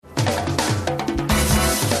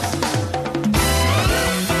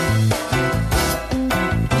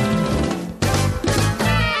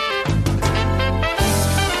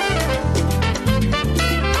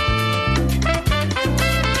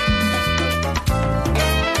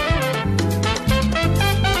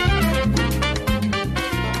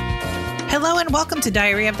and welcome to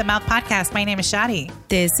Diary of the Mouth podcast. My name is Shadi.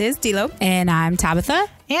 This is Dilo. And I'm Tabitha.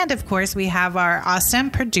 And of course, we have our awesome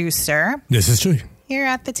producer. This is Chewy. Here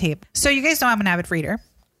at the tape. So you guys know I'm an avid reader.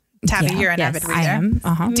 Tabby, you're an avid reader. I am.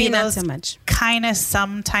 Me not so much. Kind of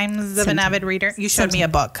sometimes of an avid reader. You showed me a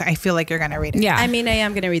book. I feel like you're going to read it. Yeah. I mean, I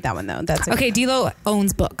am going to read that one, though. That's okay. Dilo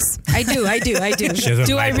owns books. I do. She has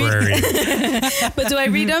a library. But do I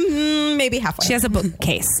read them? Maybe halfway. She has a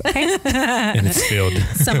bookcase. Okay. And it's filled.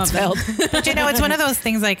 Some of them. But you know, it's one of those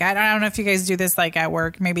things like, I don't know if you guys do this like at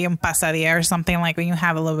work, maybe in pasadilla or something, like when you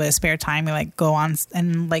have a little bit of spare time, you like go on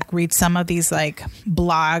and like read some of these like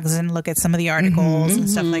blogs and look at some of the articles and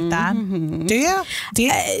stuff like that. Do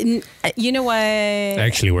you? You know what? I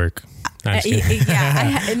actually work. Within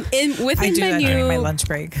during my lunch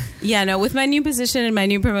break. Yeah, no, with my new position and my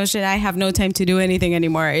new promotion, I have no time to do anything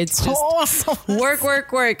anymore. It's just work.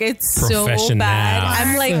 It's so bad.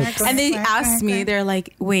 I'm like, and they asked me, they're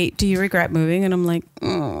like, wait, do you regret moving? And I'm like,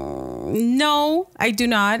 no, I do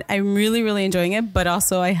not. I'm really, really enjoying it, but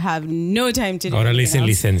also I have no time to do Ahora le anything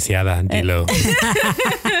dicen else. licenciada, Dilo.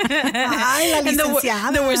 And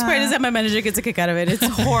the worst part is that my manager gets a kick out of it. It's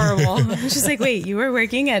horrible. She's like, wait, you were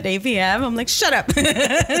working at 8 p.m.? I'm like, shut up.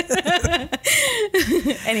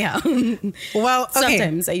 Anyhow. Well, okay.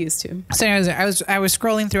 Sometimes I used to. So I was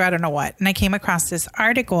scrolling through, I don't know what, and I came across this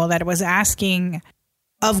article that was asking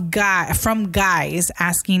from guys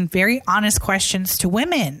asking very honest questions to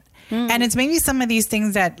women. And it's maybe some of these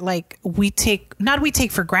things that like we take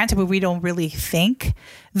for granted, but we don't really think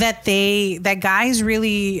that guys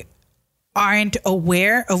really aren't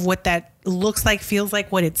aware of what that looks like, feels like,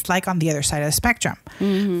 what it's like on the other side of the spectrum.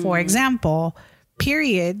 For example,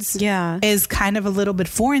 periods is kind of a little bit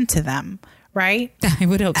foreign to them. Right? I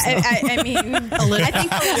would hope so. I mean, a little. I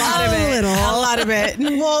think a lot of it.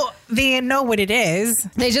 Well, they know what it is.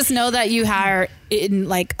 They just know that you are in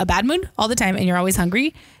like a bad mood all the time and you're always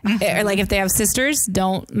hungry. Or like if they have sisters,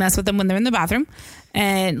 don't mess with them when they're in the bathroom.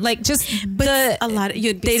 And like just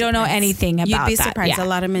they don't know anything about that. You'd be surprised. Yeah. A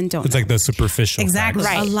lot of men don't. It's like the superficial. Exactly.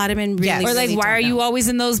 facts. Right. A lot of men really. Or like, really why are don't you know. always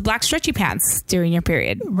in those black stretchy pants during your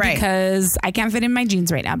period? Right. Because I can't fit in my jeans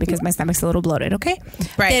right now because my stomach's a little bloated. Okay.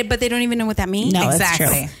 Right. But they don't even know what that means. No, Exactly.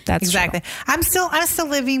 That's true. That's exactly. true. I'm still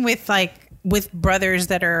living with brothers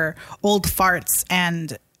that are old farts,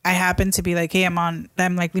 and I happen to be like, hey, I'm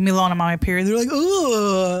like, leave me alone, I'm on my period. They're like,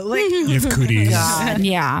 oh, like You have cooties.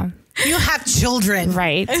 Yeah. you have children,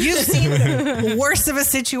 Right. You've seen worse of a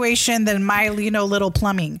situation than my, little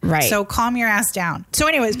plumbing. Right. So calm your ass down. So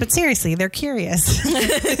anyways, but seriously, they're curious.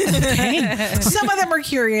 Some of them are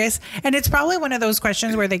curious. And it's probably one of those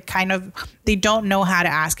questions where they don't know how to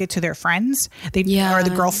ask it to their friends. Or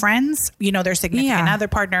the girlfriends, their significant other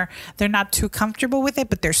partner. They're not too comfortable with it,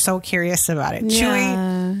 but they're so curious about it. Yeah.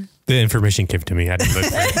 Chewy. The information came to me. I didn't look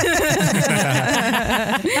for it.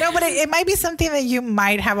 No, but it might be something that you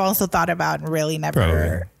might have also thought about and really never,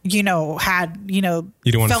 had, You don't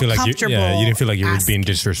want to feel like you didn't feel like you were being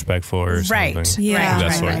disrespectful or something. Right. Yeah.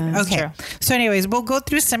 That's right. why. Okay. So anyways, we'll go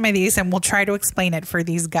through some of these and we'll try to explain it for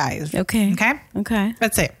these guys. Okay. Okay.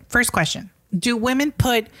 That's it. First question. Do women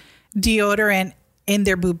put deodorant in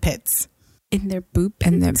their boob pits? In their boob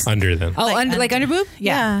pits? Under them. Oh, like under boob?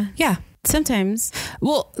 Yeah. Yeah. Sometimes.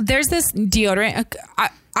 Well, there's this deodorant.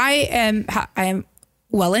 I am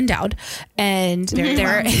well endowed, and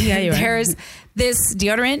there's this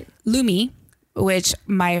deodorant Lumi, which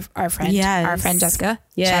our friend Jessica,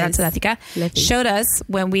 shout out to Latika, showed us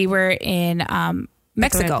when we were in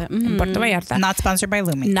Mexico, in Puerto Vallarta. Not sponsored by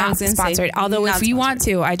Lumi. Not sponsored. Although if you want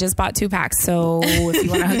to, I just bought 2 packs. So if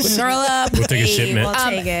you want to hook the girl up, We'll take a shipment. We'll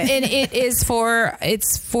take it. And it's for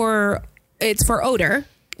odor.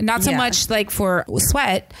 Not so much like for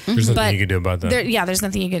sweat. There's nothing you can do about that. There's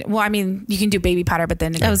nothing you can. Well, I mean, you can do baby powder, but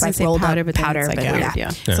then I was it's like gonna say rolled powder, up but then powder. it's like but weird, yeah.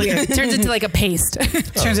 yeah. So it turns into like a paste.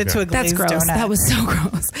 Turns into a That's glazed gross. donut. That was so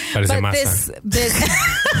gross. That is a But masa. this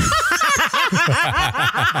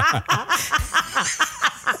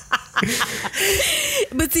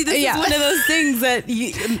But see, this is one of those things that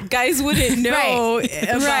guys wouldn't know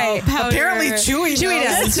about powder. Apparently Chewy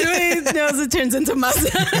does. Chewy knows it turns into masa.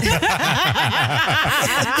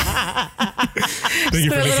 Thank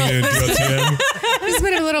you for listening to DLTM. just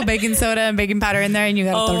put a little baking soda and baking powder in there, and you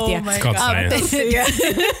got a tortilla. It's called science.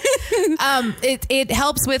 It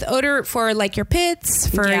helps with odor for like your pits,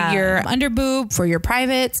 for your underboob, for your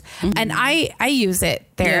privates, and I use it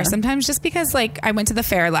there sometimes just because like I went to the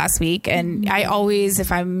fair last week, and I always,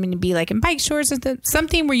 if I'm going to be like in bike shorts or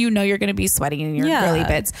something where you're going to be sweating in your girly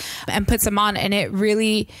bits, and put some on, and it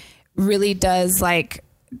really, really does like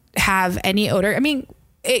have any odor. I mean,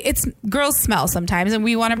 it's girls smell sometimes, and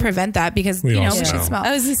we want to prevent that because we should smell.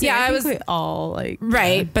 I was just saying, I was we all like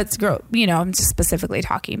right, but I'm just specifically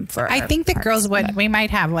talking for. I think that girls we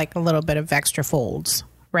might have like a little bit of extra folds.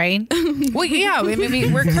 Right? Well, yeah. I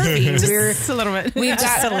mean, we're curvy. Just a little bit. We've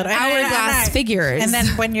got hourglass figures. And then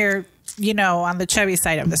when you're, on the chubby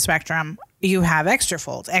side of the spectrum, you have extra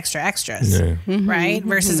folds, extras, right?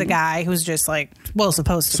 Versus a guy who's just like,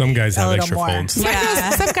 supposed to. Some guys have extra folds.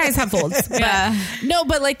 Yeah. Some guys have folds. But no,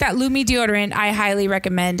 but like that Lumi deodorant, I highly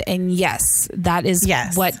recommend. And yes, that is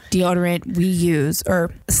what deodorant we use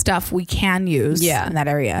or stuff we can use in that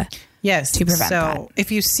area. Yes. To prevent that. So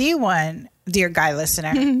if you see one, dear guy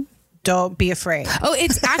listener, don't be afraid. Oh,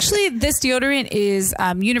 it's actually, this deodorant is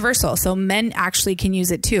universal. So men actually can use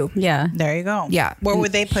it too. Yeah. There you go. Yeah. Where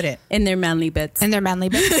would they put it? In their manly bits. In their manly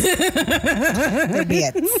bits. Their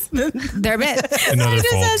bits. Their bits. And other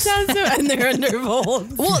folds. And their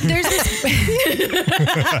underfolds. Well, there's this.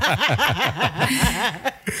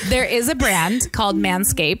 There is a brand called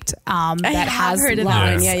Manscaped that has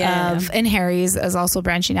lots of, and Harry's is also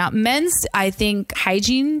branching out. Men's, I think,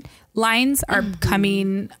 hygiene lines are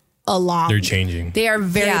coming along. They're changing. They are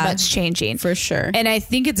very much changing. For sure. And I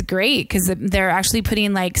think it's great because they're actually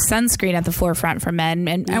putting like sunscreen at the forefront for men.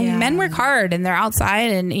 And men work hard and they're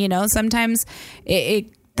outside and, sometimes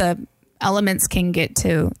the elements can get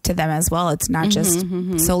to them as well. It's not just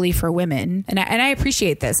solely for women. And I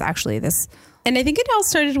appreciate this, actually. And I think it all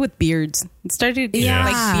started with beards. It started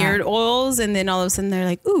like beard oils, and then all of a sudden they're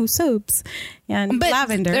like, ooh, soaps and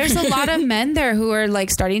lavender. There's a lot of men there who are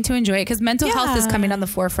like starting to enjoy it because mental health is coming on the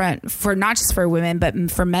forefront for not just for women,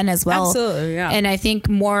 but for men as well. Absolutely, yeah. And I think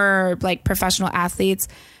more like professional athletes,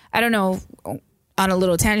 I don't know, on a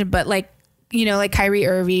little tangent, but like, like Kyrie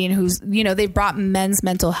Irving, who's, they've brought men's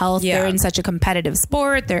mental health. Yeah. They're in such a competitive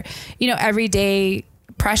sport. They're, everyday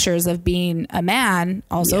pressures of being a man.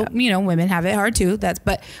 Also, women have it hard too.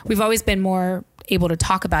 But we've always been more able to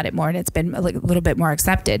talk about it more, and it's been a little bit more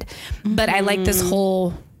accepted. But I like this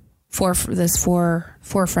whole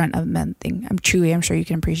forefront of men thing. I'm sure you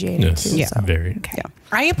can appreciate it too. Yeah, so. Very. Okay. Yeah.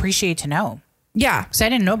 I appreciate to know. Yeah. So I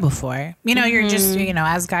didn't know before. You're just,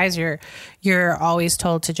 as guys, you're always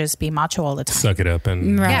told to just be macho all the time. Suck it up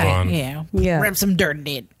and move on. Rub some dirt in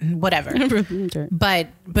it, whatever. But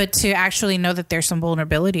to actually know that there's some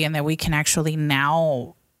vulnerability and that we can actually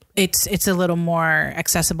now, it's a little more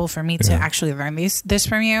accessible for me to actually learn this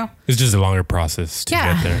from you. It's just a longer process to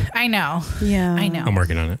get there. I know. Yeah. I know. I'm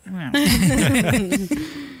working on it. Yeah.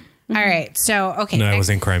 All right. So, okay. No, I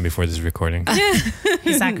wasn't crying before this recording.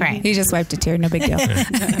 He's not crying. He just wiped a tear. No big deal.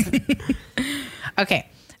 Okay.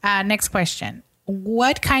 Next question.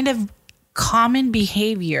 What kind of common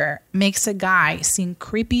behavior makes a guy seem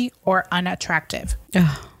creepy or unattractive?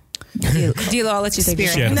 Dilo, I'll let you take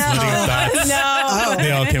it. No.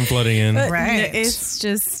 They all came flooding in. Right. It's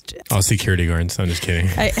just... All security guards. I'm just kidding.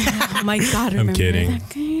 Oh my God. I'm kidding.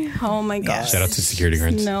 Oh my God. Shout out to security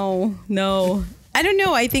guards. No. I don't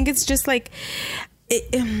know. I think it's just like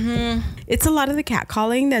it's a lot of the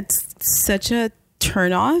catcalling that's such a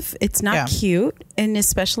turn off. It's not cute, and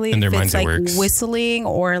especially if it's like whistling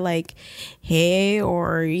or like hey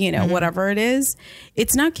or whatever it is.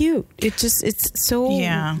 It's not cute. It's so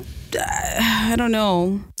I don't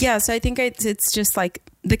know. Yeah, so I think it's just like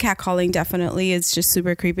the catcalling definitely is just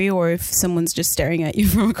super creepy. Or if someone's just staring at you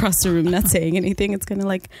from across the room, not saying anything, it's kind of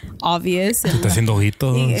like obvious. And that's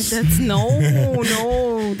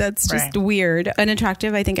that's just weird.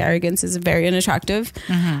 Unattractive. I think arrogance is very unattractive.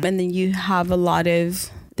 And then you have a lot of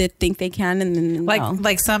that think they can, and then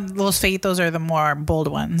like some los feitos are the more bold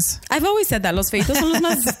ones. I've always said that los feitos son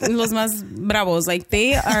los más bravos. Like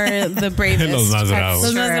they are the bravest. Los más bravos.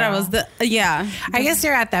 Los más bravos. I guess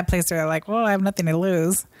you're at that place where they're like, well, I have nothing to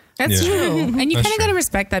lose. That's true. And you kind of got to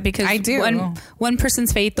respect that because I do. One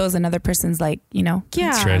person's feitos, another person's like,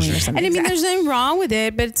 treasure. And I mean, there's nothing wrong with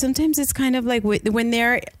it, but sometimes it's kind of like when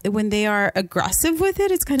they are aggressive with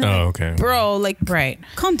it, it's kind of bro, like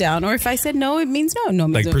calm down. Or if I said no, it means no.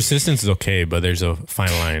 Like persistence is okay, but there's a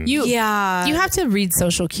fine line. You have to read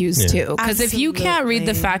social cues too, because if you can't read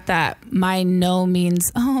the fact that my no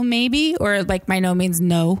means maybe, or like my no means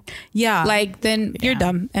no, like then you're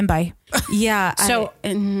dumb and bye. Yeah. So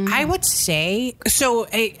I would say,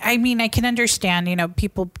 I mean, I can understand,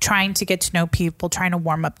 people trying to get to know people, trying to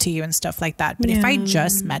warm up to you and stuff like that. But if I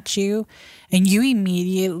just met you and you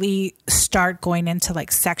immediately start going into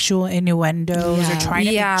like sexual innuendos or trying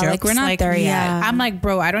to make jokes, like we're not there yet. I'm like,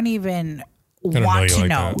 bro, I don't even want to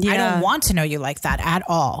know. I don't want to know you like that at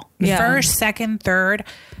all. The first, second, third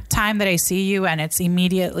time that I see you and it's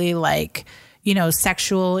immediately like,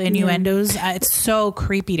 sexual innuendos. It's so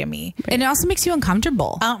creepy to me. And it also makes you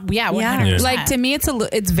uncomfortable. Yeah, 100%. Like, to me,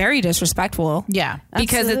 it's very disrespectful. Yeah.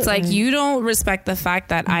 Because it's like, you don't respect the fact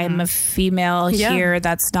that I'm a female here.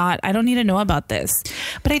 That's not, I don't need to know about this.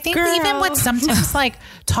 But I think even with sometimes like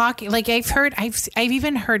talking, like I've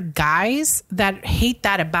even heard guys that hate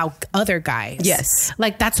that about other guys. Yes.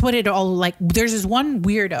 Like that's what it all, like there's this one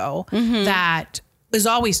weirdo that is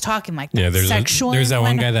always talking like that. Yeah, there's that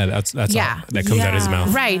one guy that's all, that comes out of his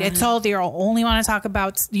mouth. Right. It's all they only want to talk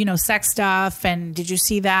about, sex stuff and did you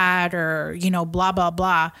see that or, blah, blah,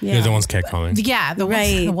 blah. Yeah. They're the ones catcalling. Yeah. The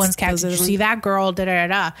ones catcalling. Did you see that girl? Da, da,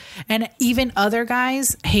 da, da. And even other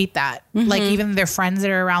guys hate that. Like even their friends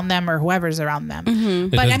that are around them or whoever's around them.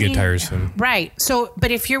 It does get tiresome. Right. So,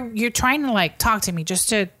 but if you're trying to like talk to me, just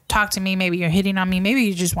to talk to me, maybe you're hitting on me, maybe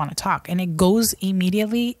you just want to talk and it goes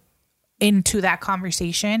immediately into that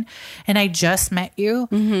conversation and I just met you,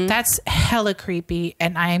 that's hella creepy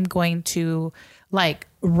and I am going to like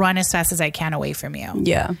run as fast as I can away from you.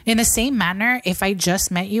 Yeah. In the same manner, if I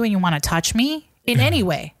just met you and you want to touch me in any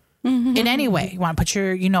way, in any way, you want to put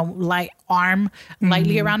your, light arm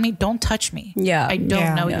lightly around me, don't touch me. Yeah. I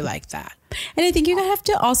don't know you like that. And I think you have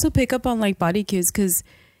to also pick up on like body cues because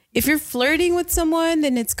if you're flirting with someone,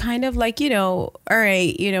 then it's kind of like, all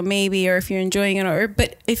right, maybe, or if you're enjoying it,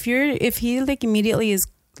 but if he like immediately is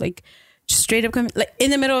like straight up coming like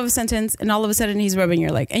in the middle of a sentence and all of a sudden he's rubbing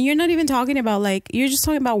your leg and you're not even talking about like, you're just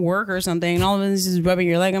talking about work or something and all of a sudden he's just rubbing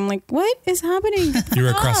your leg. I'm like, what is happening? You're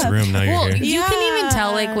across the room now. You're here. You can even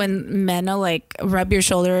tell like when men will like rub your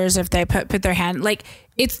shoulders if they put their hand like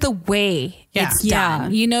it's the way it's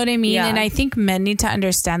done. You know what I mean? Yeah. And I think men need to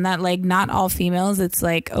understand that like not all females it's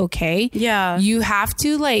like okay. Yeah. You have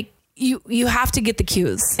to like you have to get the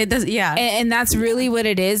cues. It does, yeah. And that's really what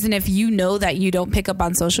it is. And if you know that you don't pick up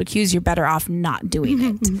on social cues, you're better off not doing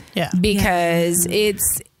it. Yeah. Because it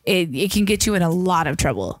can get you in a lot of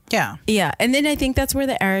trouble. Yeah. Yeah. And then I think that's where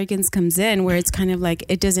the arrogance comes in, where it's kind of like,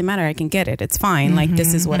 it doesn't matter. I can get it. It's fine. Like,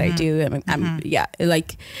 this is what I do.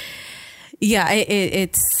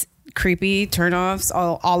 It's creepy, turnoffs,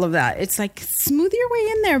 all of that. It's like, smooth your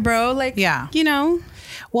way in there, bro. Like,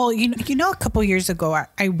 Well, a couple years ago,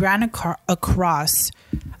 I ran across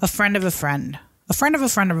a friend of a friend,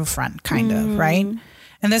 kind of, right?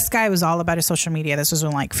 And this guy was all about his social media. This was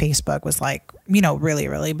when like Facebook was like, really,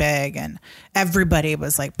 really big. And everybody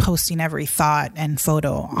was like posting every thought and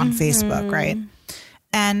photo on Facebook, right?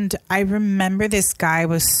 And I remember this guy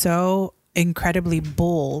was so incredibly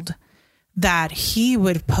bold that he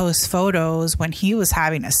would post photos when he was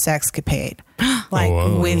having a sexcapade, like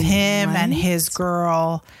with him and his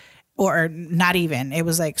girl, or not even. It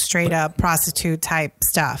was like straight up prostitute type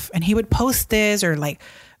stuff. And he would post this or like,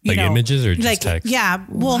 images or just like text? Yeah,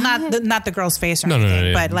 well, not the girl's face or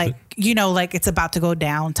anything, but like like it's about to go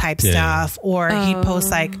down type stuff. Or he'd post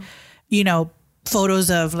like photos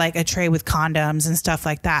of like a tray with condoms and stuff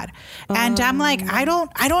like that. And I'm like, I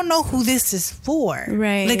don't know who this is for.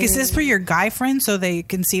 Right. Like, is this for your guy friends so they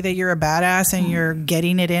can see that you're a badass and you're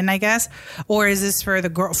getting it in, I guess? Or is this for the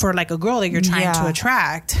girl, for like a girl that you're trying to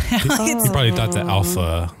attract? You probably thought the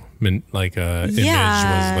alpha image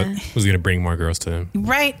was going to bring more girls to him.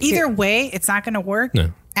 Right. Either way, it's not going to work.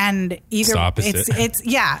 No. And either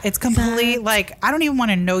it's completely like, I don't even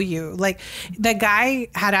want to know you. Like the guy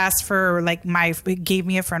had asked for like gave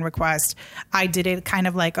me a friend request. I did it kind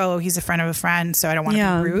of like, oh, he's a friend of a friend, so I don't want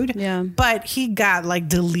to be rude. Yeah. But he got like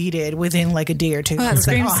deleted within like a day or two. That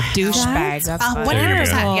screams douchebag. That's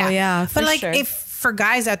 100%. Yeah. But like if for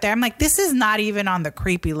guys out there, I'm like, this is not even on the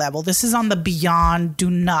creepy level. This is on the beyond.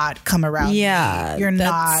 Do not come around. Yeah, me.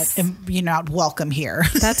 You're not welcome here.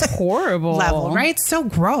 That's horrible. Level, right? So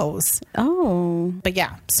gross. Oh, but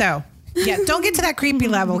yeah. So yeah, don't get to that creepy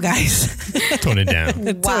level, guys. Tone it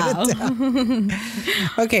down. Wow.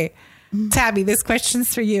 Okay. Tabby, this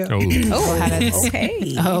question's for you.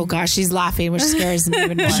 Okay. Oh gosh, she's laughing, which scares me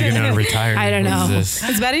even more. Is she gonna retire? I don't know.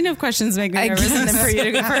 It's bad enough questions make me nervous, and then for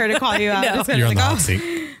her to call you out. You're on the hot seat.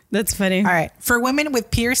 That's funny. All right, for women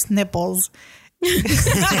with pierced nipples. For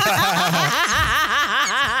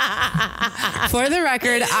the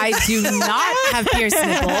record, I do not have pierced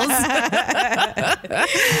nipples.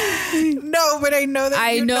 No, but I know that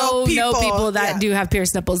I know people that do have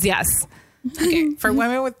pierced nipples. Yes. Okay, for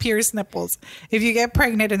women with pierced nipples, if you get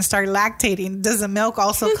pregnant and start lactating, does the milk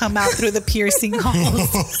also come out through the piercing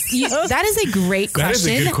holes? That is a great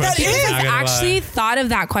question. That is a good question. I've actually thought of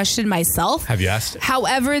that question myself. Have you asked it?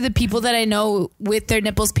 However, the people that I know with their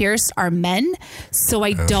nipples pierced are men, so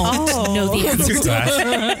I don't know the answer.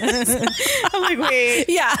 I'm like, wait.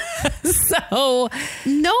 Yeah. So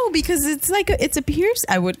no, because it's like it's a pierce.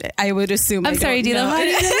 I would assume. I'm sorry, Dilo. How do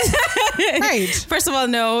you right. First of all,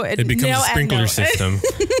 no. It becomes a sprinkler system.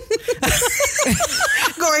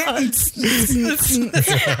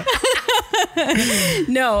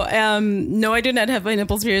 No, I do not have my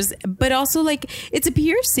nipples pierced. But also, like, it's a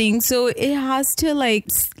piercing, so it has to like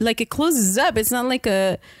it closes up. It's not like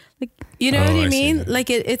a. Like, you know what I mean? See.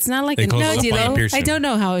 Like it's not like I don't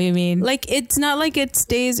know how you mean. Like it's not like it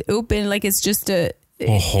stays open. Like it's just a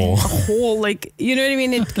hole. A hole. Like, you know what I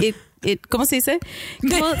mean? It ¿cómo se dice?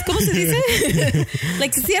 ¿Cómo se dice?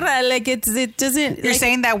 Like cierra. Like it doesn't. You're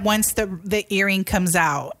saying that once the earring comes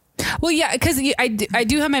out. Well, yeah, because I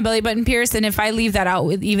do have my belly button pierced, and if I leave that out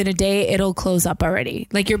with even a day, it'll close up already.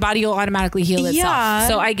 Like your body will automatically heal itself. Yeah.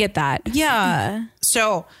 So I get that. Yeah.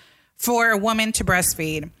 So for a woman to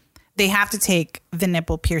breastfeed, they have to take the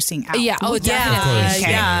nipple piercing out. Yeah. Oh, definitely.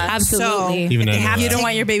 Okay. Yeah, absolutely. So you don't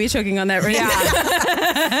want your baby choking on that, right?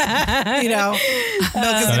 Yeah. You know,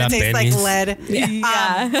 milk is going to taste like lead.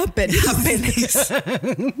 Yeah.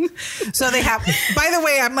 So they have, by the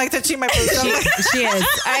way, I'm like touching my boobs. She is.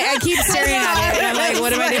 I keep staring at it. And I'm like,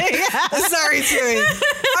 what am I doing? Sorry, Chewy.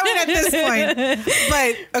 I mean, at this point.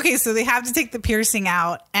 But, okay, so they have to take the piercing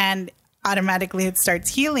out, and automatically it starts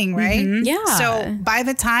healing, right? Mm-hmm. Yeah. So by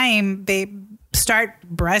the time they start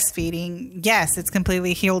breastfeeding, yes, it's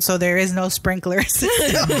completely healed. So there is no sprinkler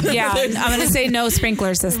system. Yeah, I'm going to say no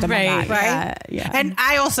sprinkler system. Right. Yeah. And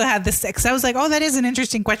I also had this, because I was like, oh, that is an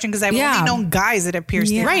interesting question, because I've only known guys that have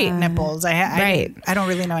pierced their nipples. I don't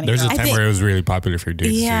really know any. There's a time where it was really popular for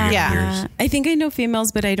dudes. Yeah. I think I know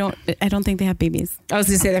females, but I don't think they have babies. I was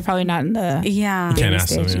going to say they're probably not in the can't ask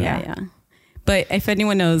stage. them. Yeah. But if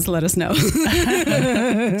anyone knows, let us know.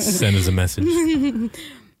 Send us a message.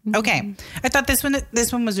 Okay. I thought this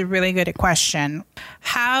one was a really good question.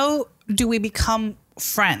 How do we become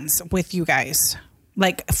friends with you guys?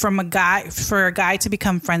 Like for a guy to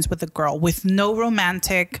become friends with a girl with no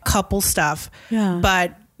romantic couple stuff,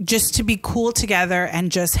 but just to be cool together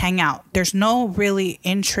and just hang out. There's no really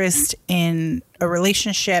interest in a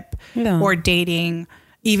relationship or dating,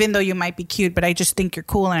 even though you might be cute, but I just think you're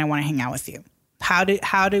cool and I want to hang out with you. How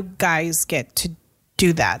do guys get to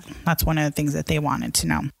do that? That's one of the things that they wanted to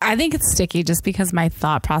know. I think it's sticky just because my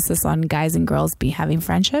thought process on guys and girls having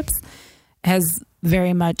friendships has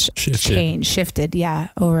very much shifted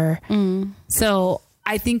over. So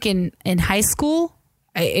I think in high school,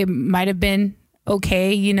 it might have been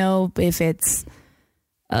okay, if it's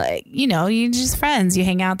you're just friends. You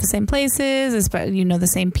hang out the same places, the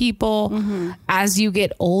same people. Mm-hmm. As you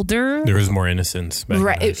get older, there is more innocence.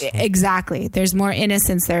 Right. Exactly. There's more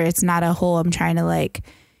innocence there. It's not a whole, I'm trying to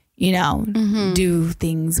do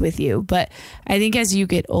things with you. But I think as you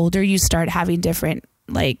get older, you start having different,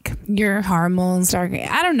 your hormones start,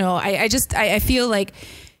 I don't know. I feel like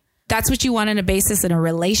that's what you want in a basis in a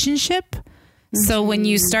relationship. Mm-hmm. So when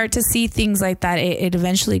you start to see things like that, it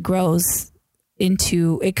eventually grows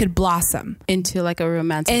it could blossom into like a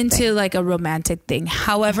romantic thing.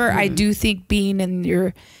 However, I do think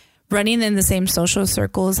running in the same social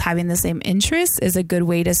circles, having the same interests is a good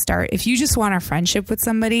way to start. If you just want a friendship with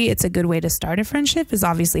somebody, it's a good way to start a friendship, is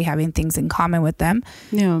obviously having things in common with them.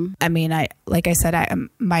 Yeah. I mean, like I said,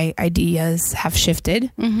 my ideas have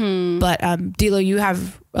shifted, but Dilo, you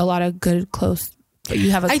have a lot of good close.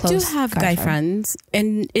 I do have guy friends,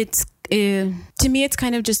 and it's to me, it's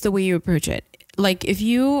kind of just the way you approach it. Like if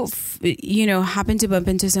you happen to bump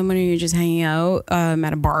into someone and you're just hanging out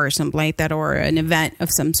at a bar or something like that, or an event of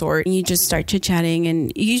some sort, and you just start chit-chatting,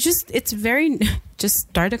 and it's very just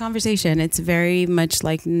start a conversation. It's very much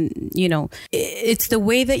like, it's the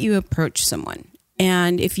way that you approach someone.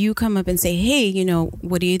 And if you come up and say, hey,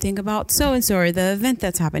 what do you think about so-and-so, or the event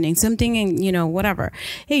that's happening, something, and, whatever.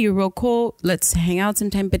 Hey, you're real cool. Let's hang out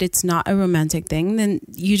sometime. But it's not a romantic thing. Then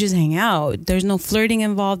you just hang out. There's no flirting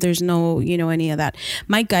involved. There's no, any of that.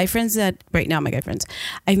 My guy friends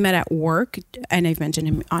I've met at work, and I've mentioned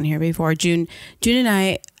him on here before. June and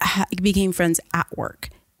I became friends at work.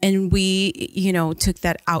 And we, took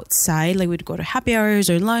that outside, like we'd go to happy hours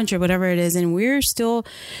or lunch or whatever it is. And we're still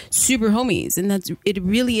super homies. And it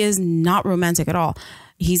really is not romantic at all.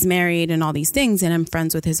 He's married and all these things. And I'm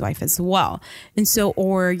friends with his wife as well. And so,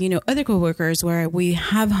 or, other coworkers where we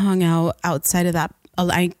have hung out outside of that.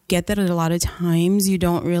 I get that a lot of times you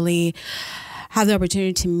don't really have the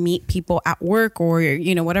opportunity to meet people at work or,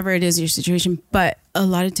 whatever it is, your situation. But a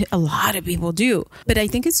lot of people do. But I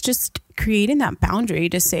think it's just creating that boundary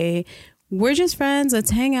to say, we're just friends.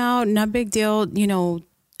 Let's hang out. Not big deal.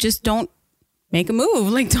 Just don't make a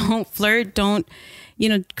move. Like, don't flirt. Don't,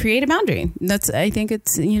 create a boundary. I think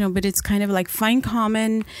it's, but it's kind of like find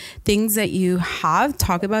common things that you have,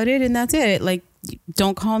 talk about it, and that's it. Like,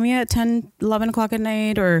 don't call me at 10, 11 o'clock at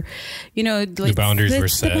night, or, like, the boundaries were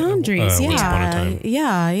set. The boundaries, once upon a time.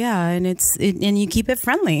 Yeah. And and you keep it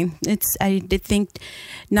friendly. I did think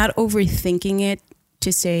not overthinking it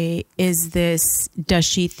to say, does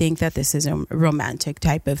she think that this is a romantic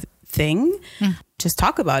type of thing? Just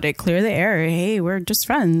talk about it, clear the air. Hey, we're just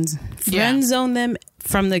friends. Friend zone them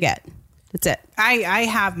from the get. That's it. I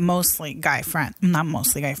have mostly guy friends. Not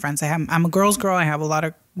mostly guy friends. I'm a girl's girl. I have a lot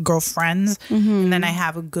of girlfriends, and then I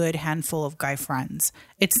have a good handful of guy friends.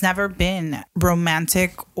 It's never been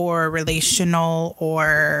romantic or relational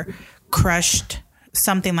or crushed,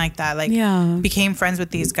 something like that. Like, became friends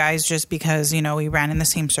with these guys just because, we ran in the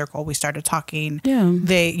same circle. We started talking. Yeah.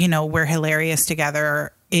 They, we're hilarious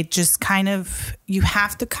together. It just kind of, you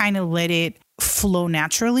have to kind of let it flow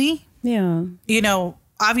naturally. Yeah.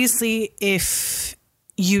 Obviously, if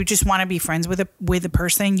you just want to be friends with a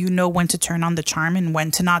person, when to turn on the charm and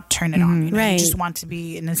when to not turn it on. You just want to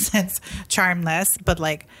be, in a sense, charmless, but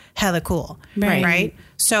like hella cool. Right?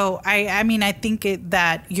 So I think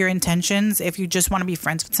that your intentions, if you just want to be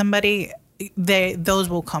friends with somebody, those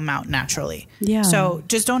will come out naturally. Yeah. So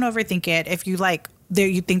just don't overthink it. If you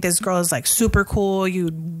you think this girl is like super cool,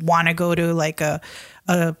 you want to go to like a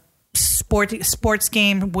sports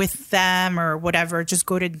game with them or whatever, just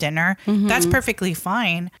go to dinner. That's perfectly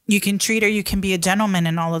fine. You can treat her, you can be a gentleman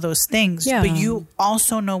and all of those things, but you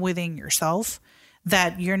also know within yourself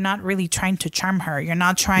that you're not really trying to charm her. You're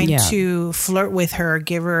not trying to flirt with her,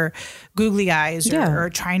 give her googly eyes, or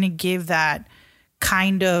trying to give that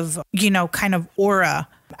kind of aura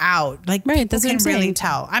out. Like, people can really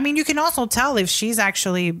tell. I mean, you can also tell if she's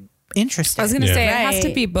actually interested. I was going to say, it has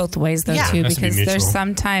to be both ways though, too, because there's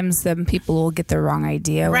sometimes people will get the wrong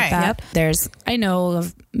idea with that. I know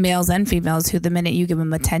of males and females who, the minute you give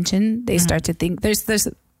them attention, they start to think there's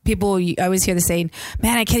people, I always hear the saying,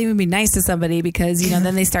 man, I can't even be nice to somebody because,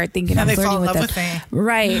 then they start thinking I'm flirting with them.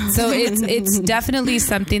 Right. So it's definitely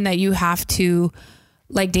something that you have to,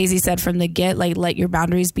 like Daisy said from the get, like, let your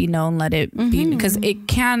boundaries be known, let it be, because it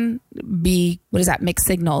can be, mixed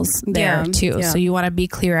signals there too. Yeah. So you want to be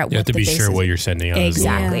clear at what you have to be sure what you're sending out.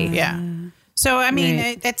 Exactly. Yeah. So, I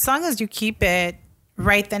mean, as long as you keep it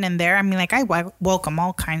right then and there, I mean, like, I welcome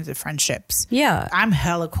all kinds of friendships. Yeah. I'm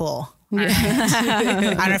hella cool. Yeah. I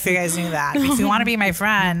don't know if you guys knew that. If you want to be my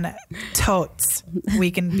friend, totes,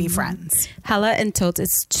 we can be friends. Hella and totes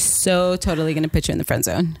is so totally going to put you in the friend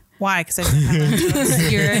zone. Why?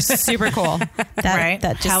 Because you're super cool. Right?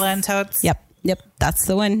 Hella and totes. Yep. That's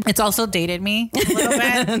the one. It's also dated me a little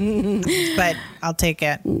bit, but I'll take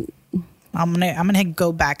it. I'm gonna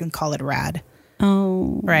go back and call it rad.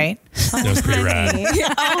 Oh, right. That was pretty rad.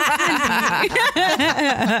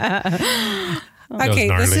 Okay,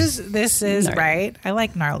 this is gnarly. Right. I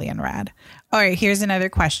like gnarly and rad. All right, here's another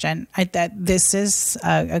question. This is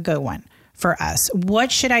a good one for us.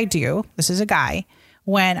 What should I do? This is a guy.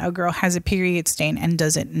 When a girl has a period stain and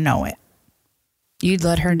doesn't know it. You'd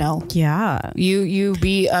let her know. Yeah. You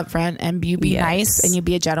be upfront and you be nice and you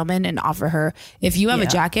be a gentleman and offer her. If you have a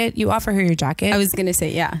jacket, you offer her your jacket. I was going to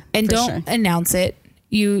say, and don't announce it.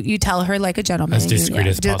 You tell her like a gentleman. As discreet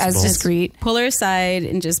as possible. As discreet. Pull her aside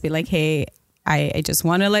and just be like, hey, I just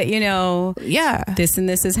want to let you know, this and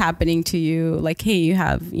this is happening to you. Like, hey, you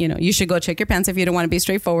have, you should go check your pants if you don't want to be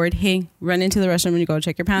straightforward. Hey, run into the restroom and you go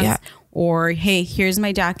check your pants. Yeah. Or, hey, here's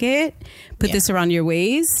my jacket. Put this around your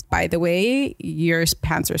waist. By the way, your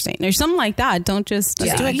pants are stained. Or something like that. Don't just do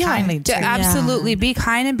it kindly. Absolutely. Be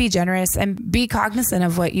kind and be generous and be cognizant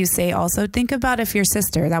of what you say. Also, think about if your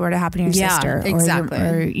sister, that were to happen to your sister. Exactly. Or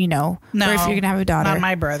or if you're going to have a daughter. Not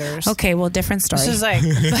my brothers. Okay, well, different story. This is like,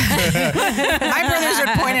 my brothers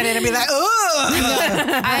would point at it and be like, oh.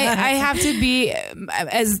 I have to be,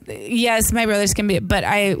 yes, my brothers can be, but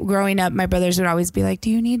growing up, my brothers would always be like, do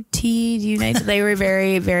you need tea? They were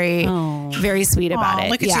very, very, very sweet about it.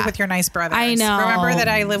 Look at you with your nice brothers. I know. Remember that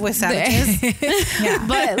I live with savages?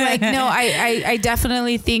 But no, I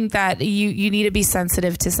definitely think that you need to be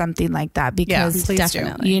sensitive to something like that because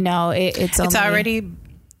definitely. It's already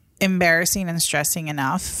embarrassing and stressing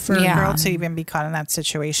enough for a girl to even be caught in that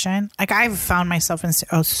situation. Like, I've found myself in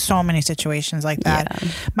so many situations like that.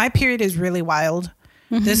 My period is really wild.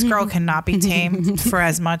 This girl cannot be tamed for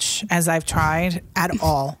as much as I've tried at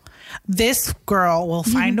all. This girl will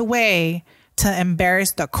find a way to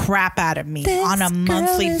embarrass the crap out of me on a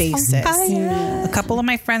monthly basis. A couple of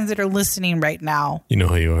my friends that are listening right now, you know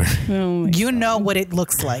who you are. You know what it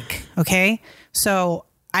looks like. Okay. So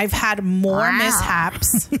I've had more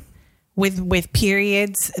mishaps with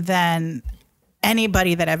periods than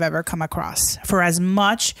anybody that I've ever come across. For as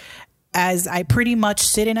much as I pretty much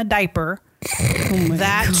sit in a diaper,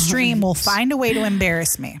 that stream will find a way to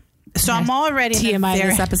embarrass me. So I'm already TMI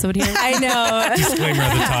this episode here. I know. Disclaimer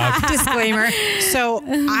at the top. Disclaimer. So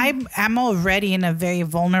I'm already in a very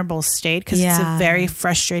vulnerable state because it's a very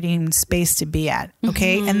frustrating space to be at.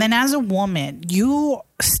 Okay. Mm-hmm. And then as a woman, you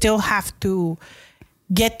still have to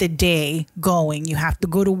get the day going. You have to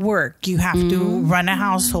go to work. You have to run a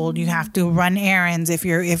household. You have to run errands. If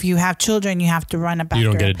you have children, you have to run a back. You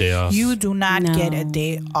don't get a day off. You do not get a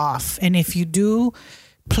day off. And if you do,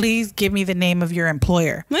 please give me the name of your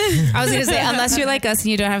employer. I was going to say, unless you're like us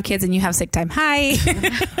and you don't have kids and you have sick time. Hi.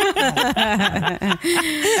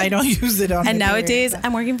 I don't use it on. And nowadays,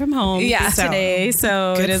 I'm working from home. Today,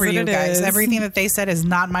 so good for you guys. Everything that they said is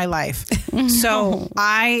not my life. So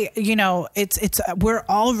we're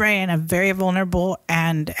already in a very vulnerable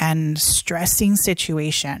and stressing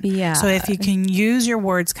situation. Yeah. So if you can use your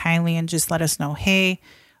words kindly and just let us know, hey,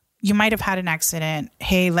 you might have had an accident.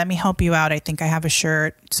 Hey, let me help you out. I think I have a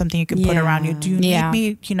shirt, something you can put around you. Do you need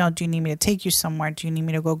me? Do you need me to take you somewhere? Do you need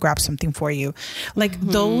me to go grab something for you? Like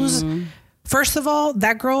those. First of all,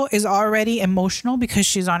 that girl is already emotional because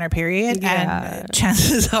she's on her period, and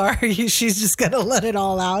chances are she's just gonna let it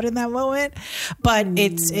all out in that moment. But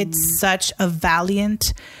it's such a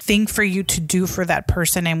valiant thing for you to do for that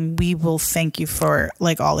person, and we will thank you for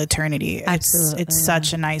like all eternity. Absolutely. It's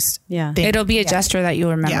such a nice thing. It'll be a gesture that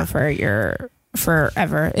you'll remember for your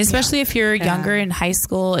forever, especially if you're younger in high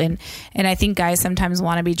school, and I think guys sometimes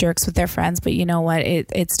want to be jerks with their friends, but you know what,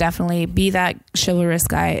 it's definitely be that chivalrous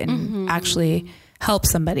guy and actually help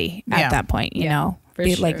somebody at that point, you know,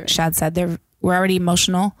 like Shad said, we're already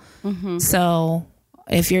emotional, so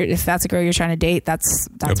if that's a girl you're trying to date, that's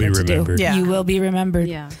what to do. You will be remembered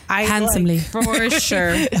handsomely. For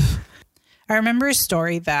sure. I remember a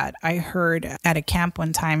story that I heard at a camp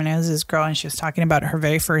one time, and it was this girl, and she was talking about her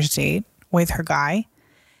very first date with her guy,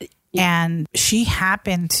 and she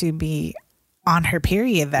happened to be on her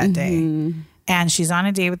period that day, and she's on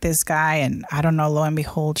a date with this guy, and I don't know, lo and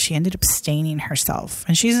behold, she ended up staining herself,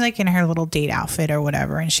 and she's like in her little date outfit or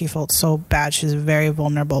whatever, and she felt so bad. She's very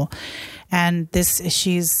vulnerable, and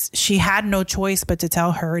she had no choice but to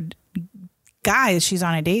tell her guy she's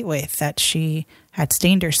on a date with that she had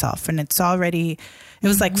stained herself, and it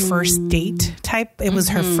was like first date type. It was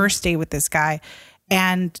her first date with this guy.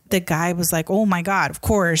 And the guy was like, oh my God, of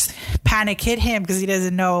course. Panic hit him because he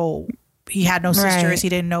doesn't know. He had no sisters. Right. He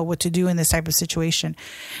didn't know what to do in this type of situation.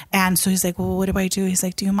 And so he's like, well, what do I do? He's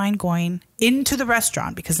like, do you mind going into the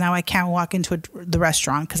restaurant? Because now I can't walk into the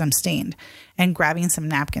restaurant because I'm stained, and grabbing some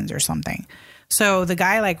napkins or something. So the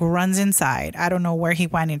guy like runs inside. I don't know where he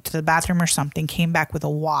went, into the bathroom or something, came back with a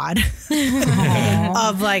wad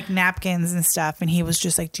of like napkins and stuff. And he was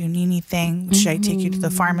just like, do you need anything? Should I take you to the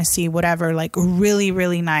pharmacy? Whatever. Like really,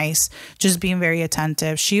 really nice. Just being very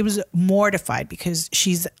attentive. She was mortified because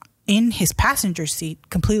she's in his passenger seat,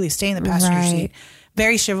 completely staying in the passenger seat.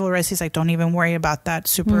 Very chivalrous. He's like, don't even worry about that.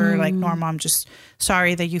 Super like normal. I'm just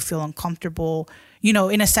sorry that you feel uncomfortable. You know,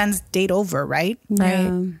 in a sense, date over, right?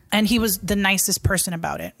 Right. And he was the nicest person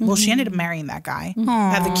about it. Well, she ended up marrying that guy.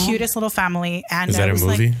 Had the cutest little family. And is that a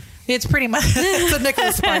movie? Like, it's pretty much it's a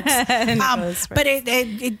Nicholas Sparks. But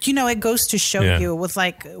it you know, it goes to show you with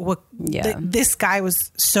like what this guy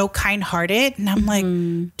was so kind-hearted, and I'm like,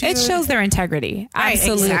 dude. It shows their integrry. Right,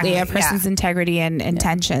 absolutely, exactly. A person's integrity and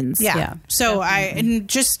intentions. Yeah. So and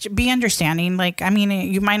just be understanding. Like, I mean,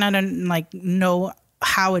 you might not like know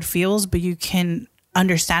how it feels, but you can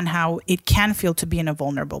understand how it can feel to be in a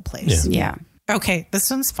vulnerable place. Yeah. Okay, this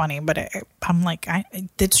one's funny, but I'm like,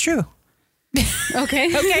 it's true. Okay.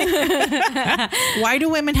 Why do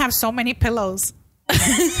women have so many pillows?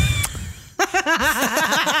 Okay.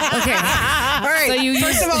 All right. So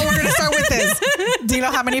first of all, we're going to start with this.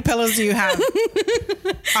 Dilo, how many pillows do you have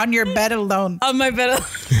on your bed alone? On my bed alone.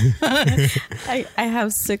 I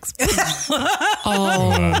have 6 pillows.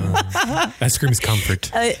 That screams comfort.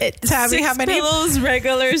 Tabby, how many pillows?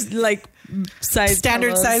 Regulars, like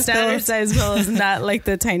standard size pillows, not like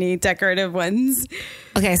the tiny decorative ones.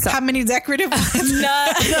 Okay, so how many decorative ones?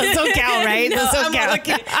 Those don't count, right? No, those don't count.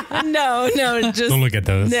 No, just don't look at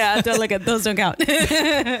those. Yeah, don't look at those. Don't count.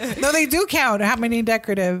 No, they do count. How many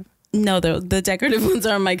decorative? No, the decorative ones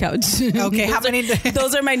are on my couch. Okay, how many?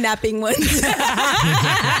 Those are my napping ones.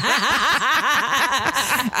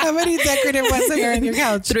 How many decorative ones are on your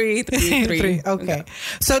couch? Three. Okay.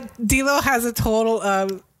 So Dilo has a total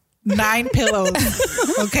of 9 pillows.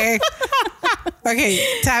 Okay.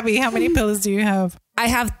 Tabby, how many pillows do you have? I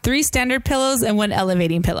have 3 standard pillows and 1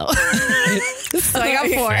 elevating pillow. So I got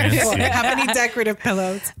 4. How many decorative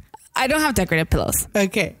pillows? I don't have decorative pillows.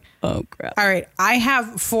 Okay. Oh, crap. All right. I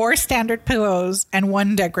have 4 standard pillows and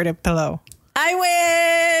 1 decorative pillow. I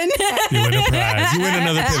win. You win a prize. You win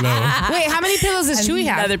another pillow. Wait, how many pillows does Chewy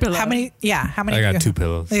have? Another pillow. How many? Yeah. How many? I got 2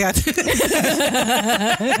 pillows. Yeah.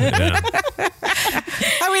 Yeah.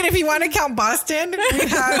 I mean, if you want to count Boston, we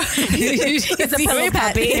have. He's a pillow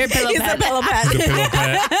puppy. He's a pillow pet. The pillow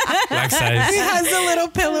pet, like size. He has a little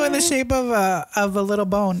pillow in the shape of a little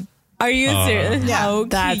bone. Are you serious? Yeah. How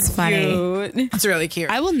That's funny. It's really cute.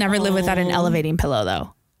 I will never live without an elevating pillow,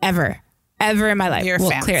 though. Ever in my life. You're well,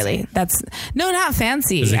 fancy. clearly, that's not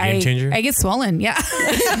fancy. Is it a game changer? I get swollen. Yeah.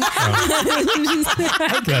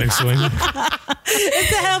 Got explain. It's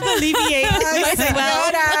to help alleviate my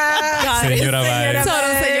Señora vibes.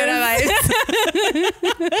 Total señora vibes.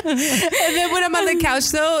 And then when I'm on the couch,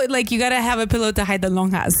 though, like you gotta have a pillow to hide the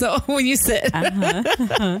lonjas. So when you sit,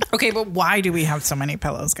 Okay, but why do we have so many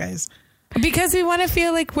pillows, guys? because we want to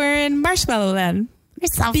feel like we're in Marshmallow Land.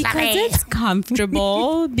 Because it's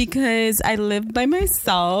comfortable. Because I live by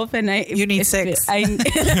myself, and You need 6.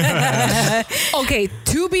 Okay,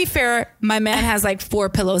 to be fair, my man has like 4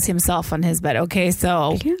 pillows himself on his bed. Okay,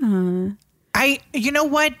 so yeah. You know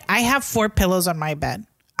what? I have 4 pillows on my bed.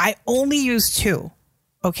 I only use 2.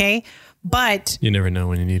 Okay, but You never know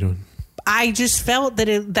when you need one. I just felt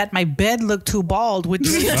that my bed looked too bald with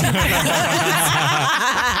so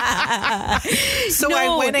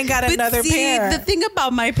I went and got another pair. The thing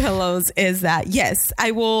about my pillows is that, yes,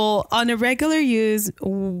 I will on a regular use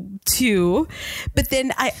 2, but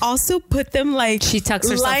then I also put them like she tucks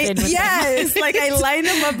herself in with yes, like I line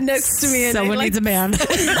them up next to me. And someone needs a man.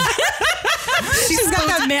 She's got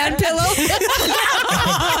that man pillow.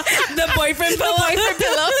 The boyfriend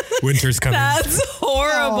pillow. Winter's coming. That's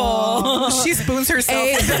horrible. She spoons herself.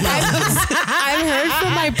 Hey, I've heard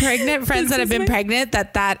from my pregnant friends that have been pregnant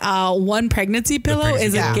that one pregnancy pillow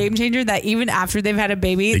is a game changer. That even after they've had a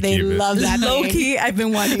baby, they love that. Low key, I've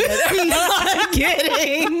been wanting it. I'm not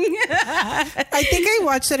kidding. I think I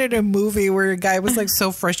watched it in a movie where a guy was like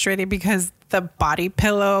so frustrated because the body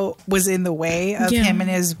pillow was in the way of him and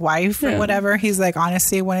his wife or whatever. He's like,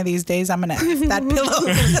 honestly, one of these days I'm gonna F that pillow.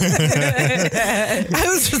 I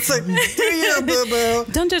was just like, do you, boo boo?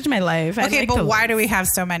 Don't judge my life. Okay, but why do we have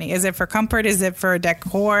so many? Is it for comfort? Is it for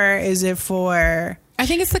decor? Is it for? I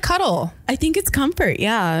think it's the cuddle. I think it's comfort.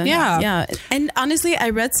 Yeah. Yeah. And honestly, I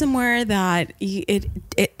read somewhere that it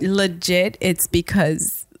legit, it's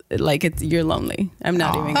because like you're lonely. I'm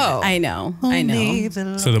not even. I know.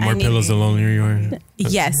 So the more pillows, the lonelier you are.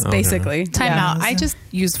 Yes, basically. Time out. I just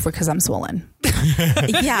used because I'm swollen.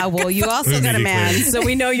 Yeah, well, you also got a man, so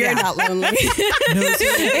we know you're not lonely.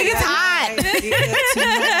 It gets hot.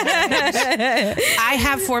 I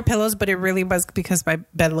have 4 pillows, but it really was because my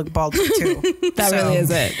bed looked bald too. That really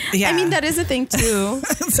is it. Yeah, I mean, that is a thing too.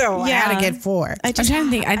 so I had to get 4. I'm trying to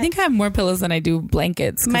think. I think I have more pillows than I do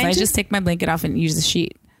blankets because I just take my blanket off and use the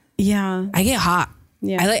sheet. Yeah, I get hot.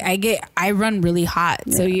 Yeah, I run really hot.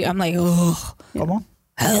 So I'm like, oh, Come on.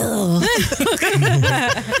 I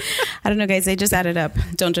don't know, guys. I just added up.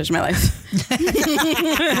 Don't judge my life.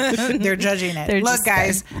 They're judging it. Look,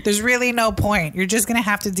 guys, there's really no point. You're just gonna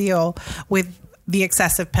have to deal with the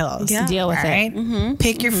excessive pillows. Yeah. Deal with it. Right? Mm-hmm.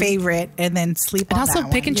 Pick your favorite and then sleep on and also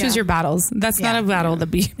that pick one. and choose your battles. That's not a battle to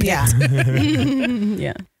be picked. Yeah.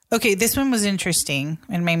 Yeah. Okay, this one was interesting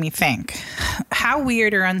and made me think. How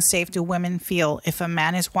weird or unsafe do women feel if a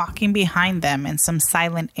man is walking behind them in some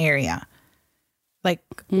silent area? Like,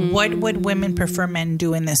 what would women prefer men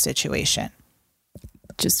do in this situation?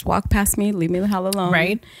 Just walk past me, leave me the hell alone.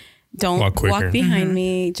 Right? Don't walk behind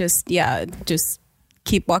me. Just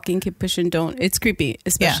keep walking, keep pushing. Don't. It's creepy,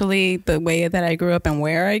 especially the way that I grew up and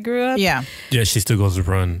where I grew up. Yeah. Yeah, she still goes to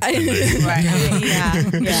run. Right.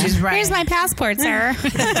 Yeah. She's right. Here's my passport, sir.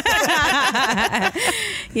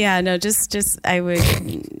 Yeah, no, just I would.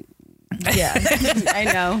 Yeah, I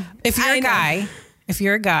know. If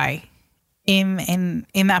you're a guy in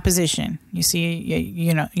that position, you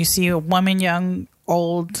see a woman, young,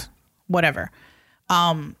 old, whatever.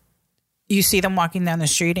 You see them walking down the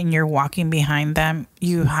street and you're walking behind them.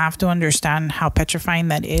 You have to understand how petrifying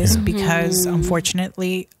that is because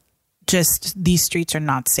unfortunately, just these streets are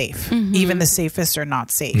not safe. Even the safest are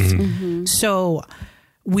not safe. So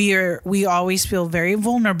we always feel very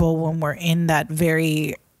vulnerable when we're in that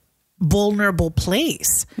very vulnerable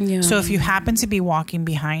place. Yeah. So if you happen to be walking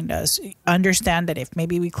behind us, understand that if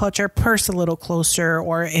maybe we clutch our purse a little closer,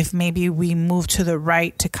 or if maybe we move to the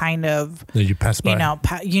right to kind of let you pass by,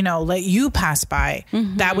 let you pass by,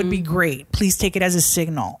 that would be great. Please take it as a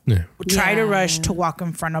signal. Yeah. Try to rush to walk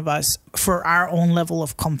in front of us for our own level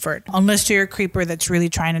of comfort. Unless you're a creeper that's really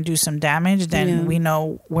trying to do some damage, then we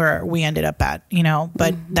know where we ended up at,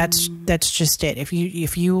 but that's just it.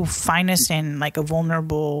 If you find us in like a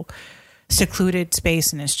vulnerable, secluded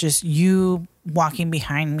space and it's just you walking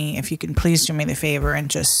behind me, if you can please do me the favor and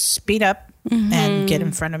just speed up and get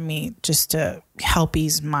in front of me, just to help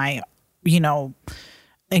ease my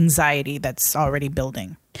anxiety that's already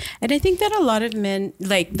building. And I think that a lot of men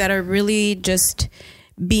like that are really just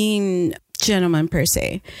being gentlemen per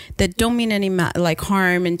se, that don't mean any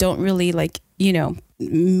harm and don't really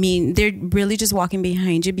mean, they're really just walking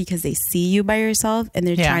behind you because they see you by yourself and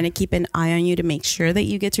they're trying to keep an eye on you to make sure that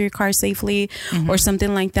you get to your car safely or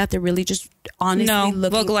something like that. They're really just honestly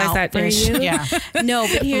looking out for you. Yeah. No,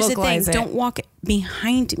 but here's the thing. Don't walk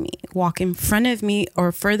behind me. Walk in front of me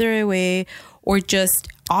or further away, or just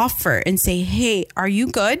offer and say, hey, are you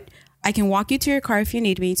good? I can walk you to your car if you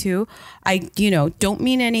need me to. I, don't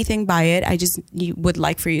mean anything by it. I just would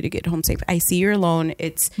like for you to get home safe. I see you're alone.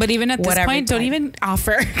 But even at this point, don't even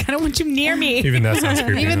offer. I don't want you near me. Even that sounds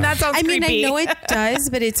creepy. I mean, I know it does,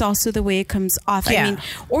 but it's also the way it comes off. Yeah. I mean,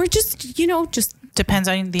 or just, just depends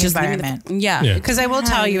on the environment. Because I will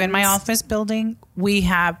tell you, in my office building, we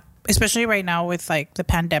have, especially right now with like the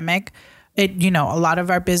pandemic, a lot of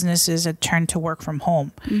our businesses had turned to work from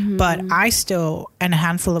home, but I still, and a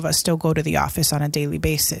handful of us still go to the office on a daily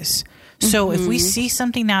basis. So if we see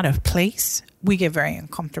something out of place, we get very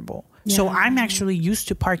uncomfortable. Yeah. So I'm actually used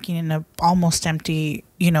to parking in a almost empty,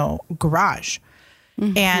 garage.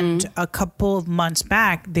 And a couple of months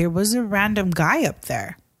back, there was a random guy up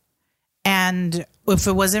there. And if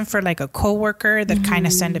it wasn't for like a coworker that kind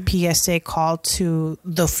of sent a PSA call to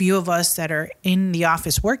the few of us that are in the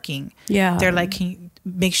office working, they're like, can you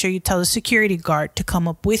make sure you tell the security guard to come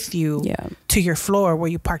up with you to your floor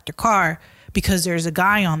where you parked your car, because there's a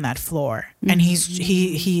guy on that floor and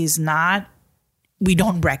he's not, we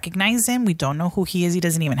don't recognize him. We don't know who he is. He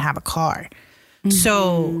doesn't even have a car.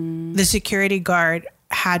 So the security guard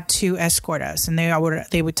had to escort us, and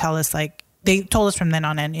they would tell us like, they told us from then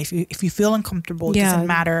on in, if you feel uncomfortable, it doesn't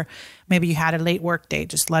matter. Maybe you had a late work day,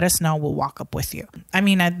 just let us know. We'll walk up with you. I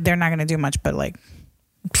mean, they're not going to do much, but like,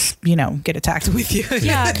 get attacked with you.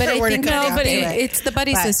 Yeah, but I think it's the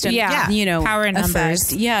buddy system. Yeah, power in numbers.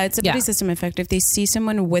 Effect. Yeah, it's a buddy system effect. If they see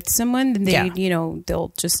someone with someone, then they,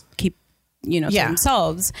 they'll just keep, to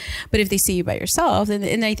themselves. But if they see you by yourself,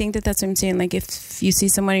 and I think that's what I'm saying. Like if you see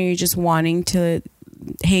someone and you're just wanting to,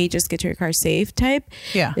 hey, just get to your car safe type.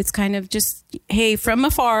 Yeah. It's kind of just, hey, from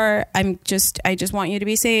afar, I just want you to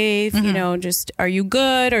be safe, just, are you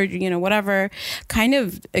good? Or, whatever, kind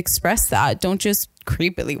of express that. Don't just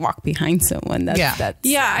creepily walk behind someone. I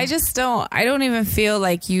don't even feel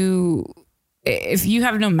like if you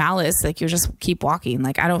have no malice, like you just keep walking.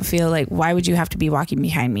 Like, I don't feel like, why would you have to be walking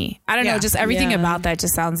behind me? I don't know. Just everything about that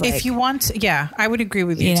just sounds like, if you want, I would agree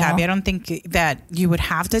with you, Tabby. I don't think that you would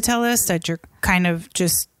have to tell us that you're kind of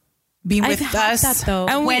just be with us. That, though.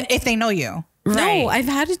 And if they know you. Right. No, I've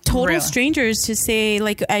had total strangers to say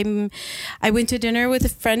like, I went to dinner with a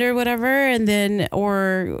friend or whatever, and then,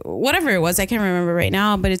 or whatever it was, I can't remember right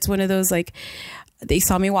now, but it's one of those like, they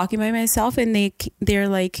saw me walking by myself and they're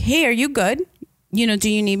like, hey, are you good?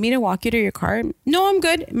 Do you need me to walk you to your car? No, I'm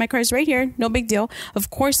good. My car's right here. No big deal.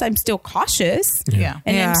 Of course, I'm still cautious. Yeah.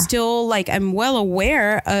 And I'm still like, I'm well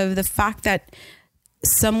aware of the fact that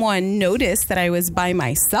someone noticed that I was by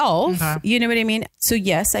myself. You know what I mean? So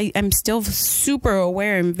yes, I'm still super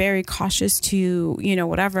aware and very cautious to,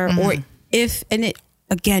 whatever, or if, and it,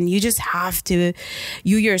 again, you just have to,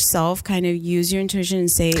 you yourself kind of use your intuition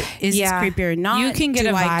and say, is this creepy or not? You can get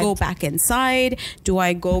Do I go back inside? Do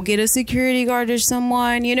I go get a security guard or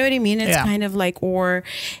someone? You know what I mean? It's kind of like, or,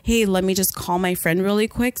 hey, let me just call my friend really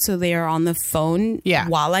quick so they are on the phone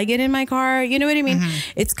while I get in my car. You know what I mean?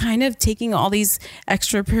 It's kind of taking all these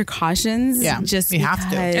extra precautions. Yeah, just you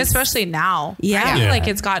have to. Especially now. Yeah. I feel like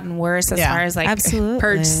it's gotten worse as far as like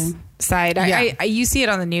perks side. You see it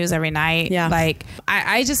on the news every night. Yeah. Like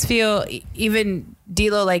I just feel, even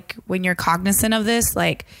D'Lo, like when you're cognizant of this,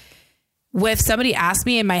 like if somebody asks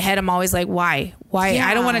me, in my head I'm always like, why Why?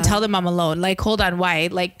 I don't want to tell them I'm alone. Like, hold on, why?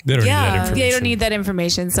 Like, they don't need that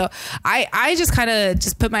information. So I just kind of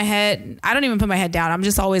just put my head, I don't even put my head down. I'm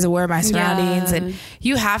just always aware of my surroundings. And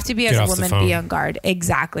you have to be, as a woman, be on guard.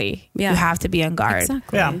 Exactly. Yeah. You have to be on guard.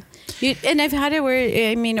 Exactly. Yeah. And I've had it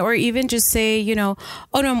where, I mean, or even just say, you know,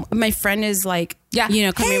 oh no, my friend is like, you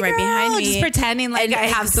know, coming right behind me. Just pretending like I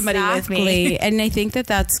have somebody with me. And I think that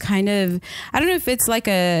that's kind of, I don't know if it's like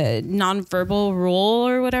a nonverbal rule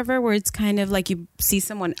or whatever, where it's kind of like you see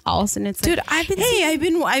someone else and it's like, dude, I've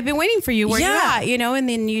been waiting for you. Where you at? You know, and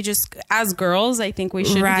then you just, as girls, I think we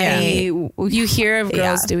should you hear of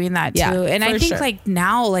girls doing that too. And I think like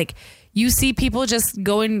now, like, you see people just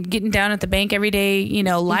getting down at the bank every day, you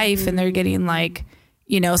know, life, and they're getting like,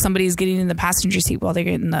 you know, somebody's getting in the passenger seat while they're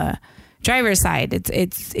getting the driver's side.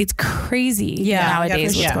 It's crazy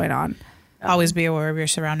nowadays what's going on. Always be aware of your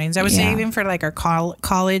surroundings. I would say even for like our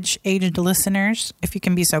college aged listeners, if you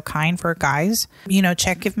can be so kind for guys, you know,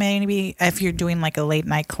 check if you're doing like a late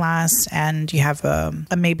night class and you have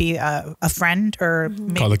maybe a friend or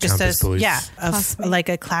maybe just like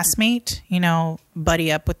a classmate, you know,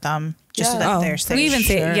 buddy up with them. Just so that they're safe. We even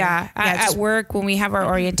say, at work, when we have our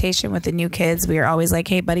orientation with the new kids, we are always like,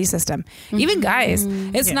 hey, buddy system. Even guys.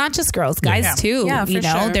 It's not just girls. Guys, too. Yeah, you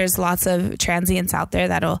know, there's lots of transients out there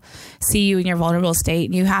that'll see you in your vulnerable state.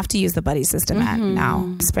 And you have to use the buddy system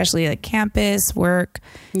now, especially like campus, work.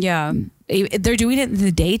 Yeah. They're doing it in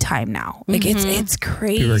the daytime now. Like it's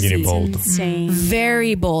crazy. People are getting bold. Insane.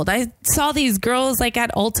 Very bold. I saw these girls like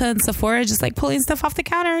at Ulta and Sephora just like pulling stuff off the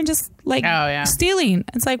counter and just like stealing.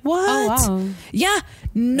 It's like, what? Oh, wow. Yeah.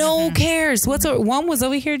 No cares. One was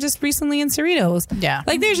over here just recently in Cerritos. Yeah.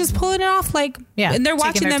 Like they're just pulling it off like, and they're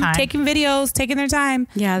watching them taking videos, taking their time.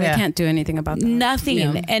 Yeah. They can't do anything about that. Nothing.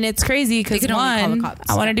 Yeah. And it's crazy because one,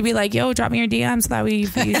 I wanted to be like, yo, drop me your DM so that you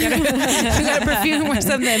got a perfume or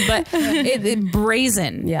something. But it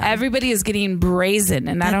brazen. Yeah. Everybody is getting brazen.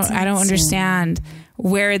 And I don't understand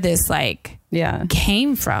where this like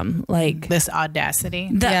came from. Like this audacity.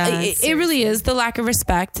 It really is the lack of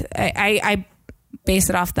respect. I base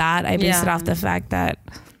it off that. I base it off the fact that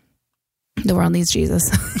the world needs Jesus.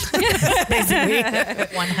 Basically.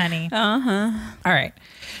 One honey. All right.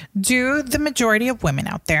 Do the majority of women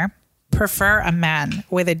out there prefer a man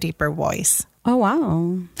with a deeper voice? Oh,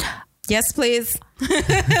 wow. Yes, please.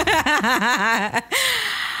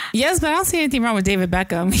 Yes, but I don't see anything wrong with David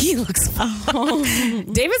Beckham. He looks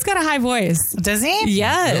David's got a high voice. Does he?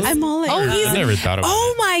 Yes. I'm all like, I never thought about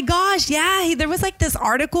it. My gosh. Yeah. There was like this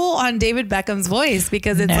article on David Beckham's voice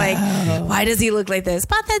because it's like, why does he look like this?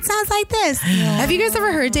 But that sounds like this. Have you guys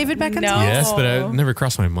ever heard David Beckham's voice? Yes, but it never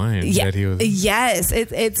crossed my mind that he was. Yes.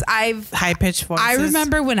 I've high pitched voices. I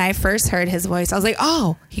remember when I first heard his voice, I was like,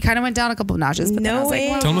 oh, he kind of went down a couple of notches. But then I was like,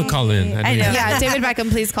 well, tell him to call in. I know. Yeah, David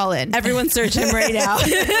Beckham, please call in. Everyone search him right now.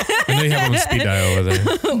 I know you have him on speed dial over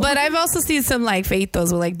there. But I've also seen some like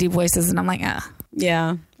faithos with like deep voices, and I'm like,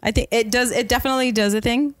 yeah. I think it does. It definitely does a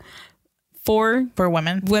thing for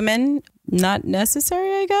women. Women, not necessary,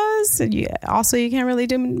 I guess. Also, you can't really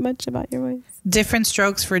do much about your voice. Different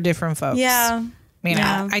strokes for different folks. Yeah. You know,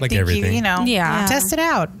 I like think everything. Test it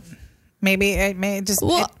out. Maybe it may just.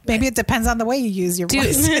 Maybe it depends on the way you use your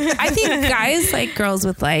voice. I think guys like girls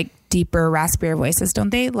with like deeper, raspier voices,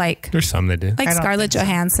 don't they? Like there's some that do. Like Scarlett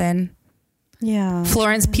Johansson. Yeah.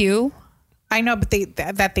 Florence Pugh. I know, but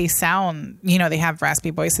they sound, you know, they have raspy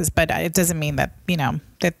voices, but it doesn't mean that, you know,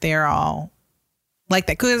 that they're all like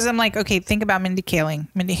that. Because I'm like, okay, think about Mindy Kaling.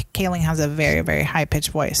 Mindy Kaling has a very, very high pitched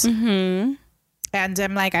voice. Mm-hmm. And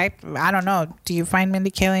I'm like, I don't know. Do you find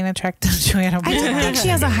Mindy Kaling attractive? I don't think she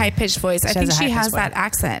has a high pitched voice. I think she has that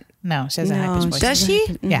accent. No, she has a high pitched voice. Does she?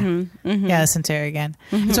 Yeah. Mm-hmm. Yeah, listen to her again.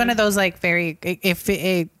 Mm-hmm. It's one of those like if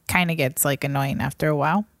it kind of gets like annoying after a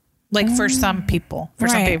while. Like for some people,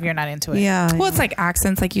 some people, you're not into it. Yeah. Well, it's like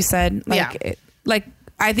accents, like you said. Like, like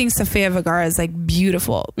I think Sofia Vergara is like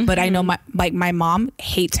beautiful, but I know my mom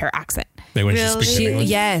hates her accent. Like when she speaks in English?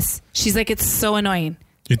 Yes, she's like, it's so annoying.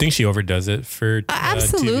 You think she overdoes it for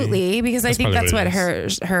absolutely TV? Because I think that's what her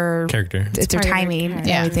character. It's her timing and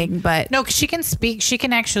everything. But no, she can speak. She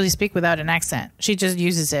can actually speak without an accent. She just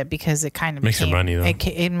uses it because it kind of makes her money though.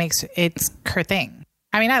 It's her thing.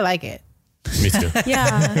 I mean, I like it. Me too.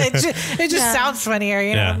 Yeah, it just sounds funnier,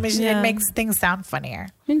 you know. It makes things sound funnier.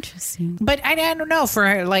 Interesting. But I don't know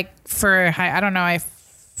I don't know if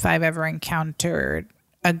I've ever encountered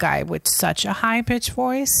a guy with such a high pitched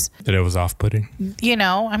voice that it was off-putting. You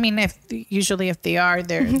know, I mean, if they are,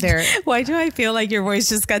 they're. Why do I feel like your voice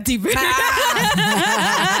just got deeper?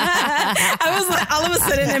 I was like, all of a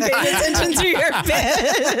sudden I'm paying attention to your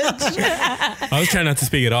pitch. I was trying not to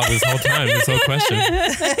speak at all this whole time. This whole question.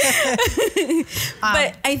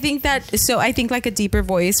 But I think like a deeper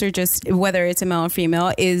voice, or just whether it's a male or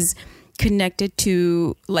female, is connected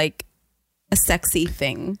to like a sexy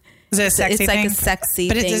thing. Is it a sexy thing? It's like a sexy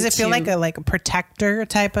but thing. Does it feel like a protector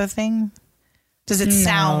type of thing? Does it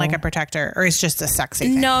sound like a protector, or it's just a sexy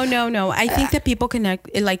thing? No. I think that people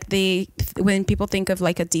connect, like when people think of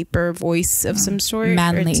like a deeper voice of some sort,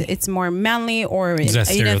 manly. It's more manly, or in a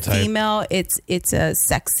female, it's a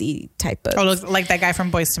sexy type of. Oh, like that guy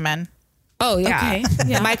from Boyz II Men. Oh yeah, okay.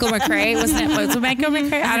 Yeah. Michael McRae, was it Michael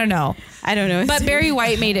McRae? I don't know. But Barry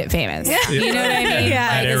White made it famous. Yeah. You know what I mean?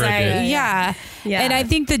 Yeah. And I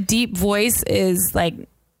think the deep voice is like,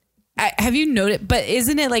 have you noticed? But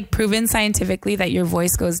isn't it like proven scientifically that your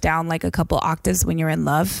voice goes down like a couple octaves when you're in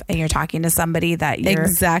love and you're talking to somebody that you're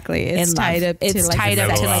exactly? It's tied up. It's tied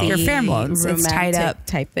up to like your pheromones. It's tied up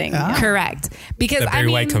type thing. Oh. Correct. Because Barry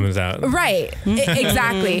White comes out. Right.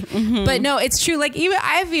 Exactly. But no, it's true. Like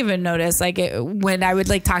I've even noticed like when I would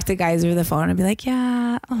like talk to guys over the phone, I'd be like,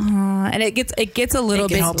 yeah, and it gets a little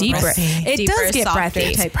bit deeper. It does get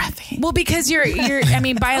breathy. Well, because you're I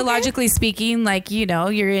mean, biologically speaking, like, you know,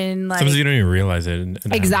 you're in like, sometimes you don't even realize it.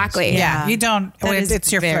 Exactly. Yeah. You don't. It's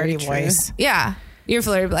your flirty voice. Yeah. You're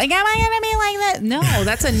flirty. Like, am I going to be like that? No,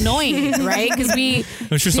 that's annoying, right? Because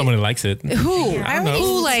I'm sure somebody likes it. Who likes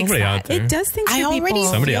somebody that? out there. It does things I for already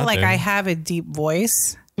people. feel like I have a deep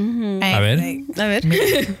voice. Mm-hmm. A ver.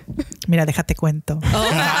 Mira, déjate cuento.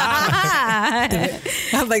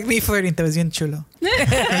 I'm like me flirting. Te ves bien chulo.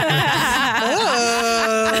 That's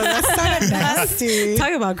kind of nasty.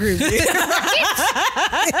 Talk about creepy.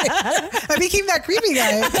 I became that creepy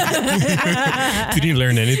guy. Did you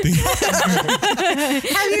learn anything?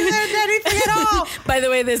 Have you learned anything at all? By the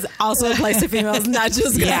way, this also applies to females, not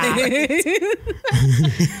just guys.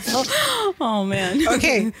 Oh man.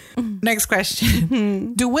 Okay. Next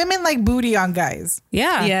question. Do women like booty on guys?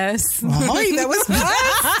 Yeah. Yes. Oh, that was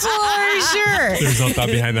fast for sure. There's no thought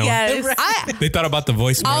behind that one. They thought about the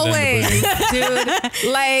voice more than the booty.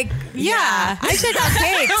 Dude. Like, yeah. I check out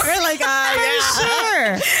cakes. We're like,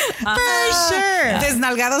 for sure.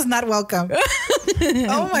 Desnalgados not welcome.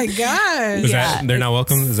 Oh my god. They're not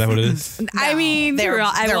welcome? Is that what it is? No, I mean,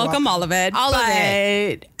 I welcome all of it. All of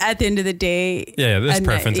it. At the end of the day. Yeah, there's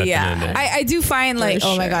preference at the end of the day. I do find like,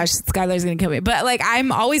 oh my gosh, Skylar's gonna kill me. But like,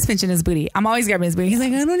 I'm always pinching his booty. I'm always grabbing his booty. He's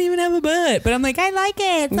like, I don't even have a butt. But I'm like, I like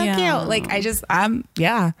it. It's so cute. Like,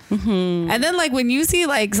 And then like when you see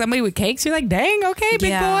like somebody with cakes, you're like, dang, okay,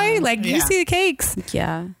 big boy. Like you see the cakes.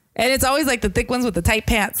 Yeah. And it's always like the thick ones with the tight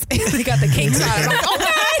pants. They got the cakes on. I'm like, okay.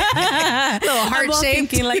 Little heart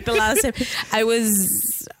shaped. Like the last time I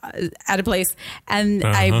was at a place and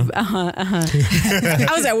I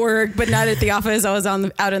was at work, but not at the office. I was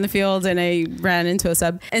out in the field and I ran into a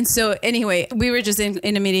sub. And so anyway, we were just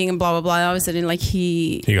in a meeting and blah, blah, blah. And all of a sudden, like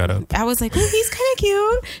he got up. I was like, oh, he's kind of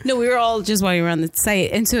cute. No, we were all just walking around the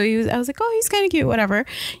site. And so I was like, oh, he's kind of cute, whatever.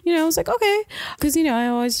 You know, I was like, okay. Because, you know, I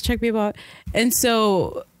always check people out. And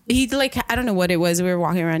so he like, I don't know what it was. We were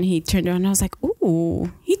walking around. He turned around and I was like,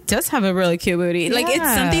 ooh, he does have a really cute booty. Yeah. Like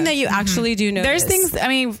it's something that you actually do notice. There's things, I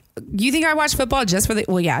mean, you think I watch football just for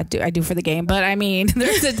I do for the game. But I mean, all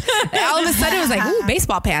of a sudden it was like, ooh,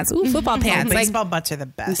 baseball pants, ooh, football pants. Baseball butts are the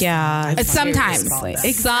best. Yeah. Sometimes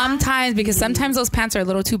because sometimes those pants are a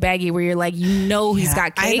little too baggy where you're like, you know, he's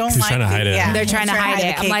got cakes. He's trying to hide it. Yeah. They're trying to hide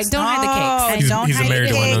it. I'm like, don't hide the cakes. He's a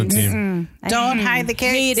married one on the team. Don't hide the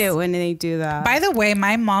cakes. I hate it when they do that. By the way,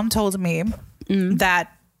 my mom told me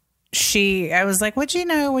that I was like, what'd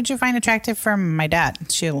you find attractive from my dad?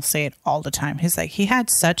 She'll say it all the time. He's like, he had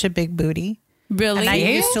such a big booty. Really? And I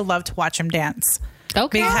used to love to watch him dance.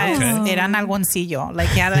 Okay. Because era nalgoncillo. Like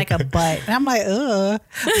he had like a butt. And I'm like, ugh.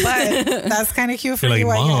 But that's kind of cute for you,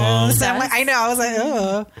 I guess. I'm like, I know. I was like,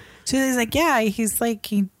 ugh. She's like, yeah, he's like,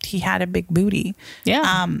 he had a big booty.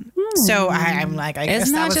 Yeah. So I'm like, I guess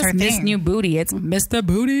that was her thing. It's not just Miss New Booty. It's Mr.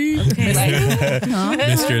 Booty. Okay.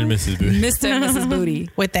 Mr. and Mrs. Booty. Mr. and Mrs. Booty.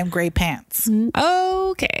 With them gray pants.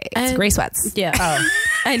 Okay. It's gray sweats. Yeah. Oh.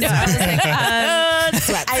 I know. I was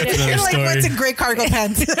like, sweats. You're like, what's in gray cargo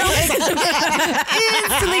pants? Instantly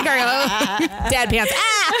cargo. Dad pants.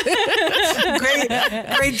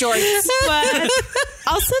 Great jorts. But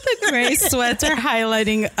Also, the gray sweats are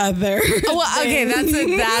highlighting other. Well, okay, that's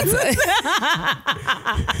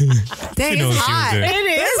Dang, it's hot. It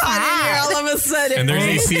is hot in here all of a sudden. And there's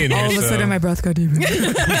AC in here. All of a sudden, my breath got deep.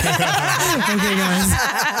 Okay, guys.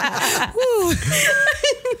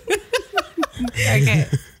 Okay,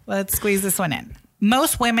 let's squeeze this one in.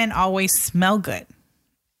 Most women always smell good.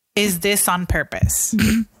 Is this on purpose?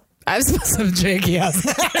 I'm supposed to have Jakey ass.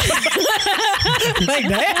 Like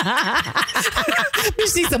that. You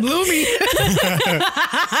see some Lumi.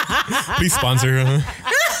 Please sponsor her.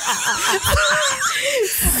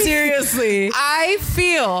 Seriously. I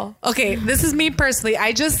feel, okay, this is me personally.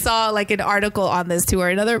 I just saw like an article on this too, or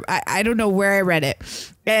another, I don't know where I read it.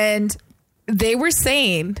 And they were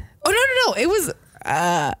saying, no. It was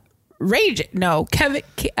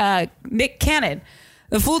Nick Cannon.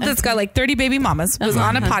 The fool that's got like 30 baby mamas was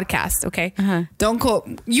on a podcast. Okay. Don't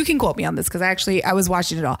quote. You can quote me on this because I was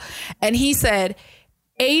watching it all. And he said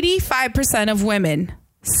 85% of women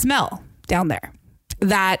smell down there.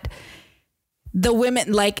 That the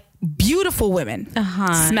women, like beautiful women,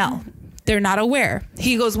 smell. They're not aware.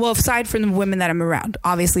 He goes, well, aside from the women that I'm around,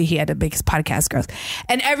 obviously he had a big podcast girls.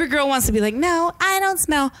 And every girl wants to be like, no, I don't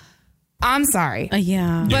smell. I'm sorry.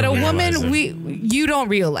 Yeah. But a woman, you don't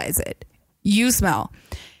realize it. You smell.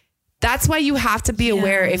 That's why you have to be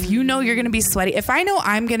aware. If you know you're going to be sweaty. If I know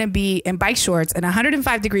I'm going to be in bike shorts in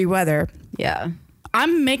 105 degree weather,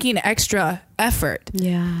 I'm making extra effort.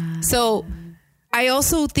 Yeah. So I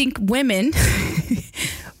also think women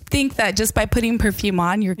think that just by putting perfume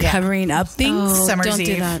on, you're covering up things. Summer's Eve.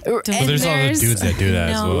 Do that. Well, there's all the dudes that do that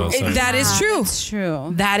as well. So. That is true. It's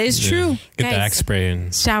true. That is true. Get the Axe spray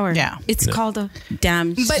and shower. Yeah. It's called a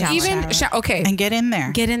damn shower. But even okay. And get in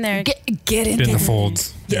there. Get in there. Get in the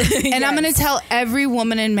folds. Yeah. And I'm going to tell every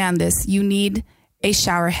woman and man this. You need a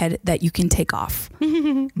shower head that you can take off. Wow.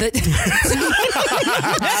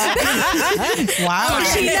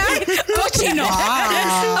 Cochino.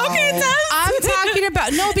 Wow. Okay, I'm talking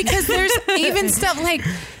about, because there's even stuff like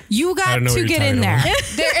you got to get in there.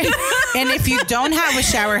 And if you don't have a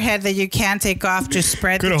shower head that you can't take off, just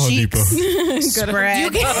spread the cheeks.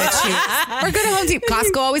 Spread the cheeks. Or go to Home Depot.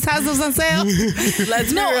 Costco always has those on sale.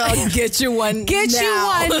 Let's get you one. Get you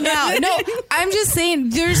one now. No, I'm just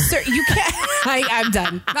saying. You can't. I'm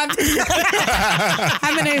done. I'm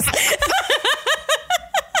gonna.